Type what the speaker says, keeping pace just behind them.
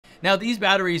Now, these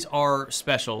batteries are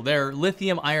special. They're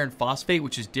lithium iron phosphate,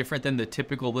 which is different than the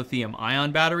typical lithium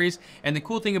ion batteries. And the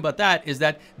cool thing about that is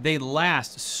that they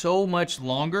last so much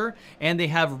longer and they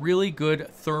have really good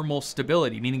thermal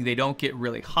stability, meaning they don't get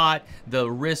really hot. The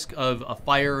risk of a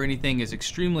fire or anything is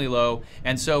extremely low.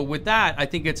 And so with that, I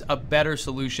think it's a better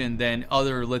solution than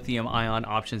other lithium ion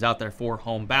options out there for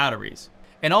home batteries.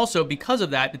 And also, because of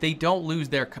that, they don't lose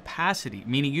their capacity,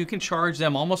 meaning you can charge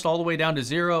them almost all the way down to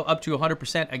 0 up to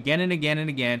 100% again and again and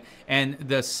again, and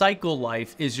the cycle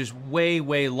life is just way,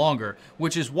 way longer,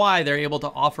 which is why they're able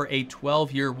to offer a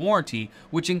 12-year warranty,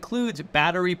 which includes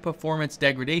battery performance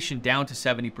degradation down to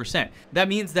 70%. That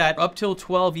means that up till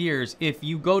 12 years, if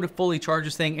you go to fully charge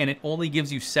this thing and it only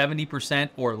gives you 70%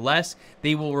 or less,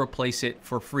 they will replace it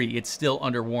for free. It's still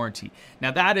under warranty. Now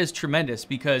that is tremendous,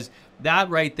 because that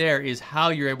right there is how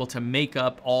you're able to make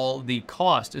up all the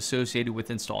cost associated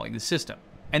with installing the system.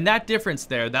 And that difference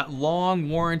there, that long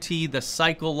warranty, the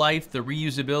cycle life, the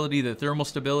reusability, the thermal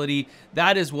stability,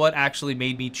 that is what actually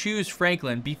made me choose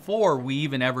Franklin before we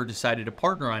even ever decided to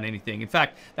partner on anything. In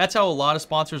fact, that's how a lot of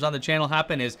sponsors on the channel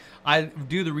happen, is I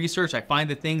do the research, I find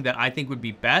the thing that I think would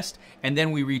be best, and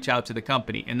then we reach out to the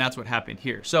company, and that's what happened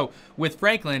here. So with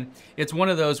Franklin, it's one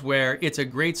of those where it's a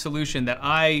great solution that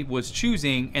I was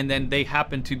choosing, and then they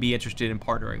happen to be interested in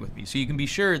partnering with me. So you can be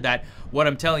sure that what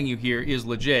I'm telling you here is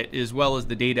legit, as well as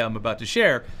the data I'm about to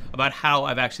share about how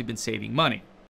I've actually been saving money.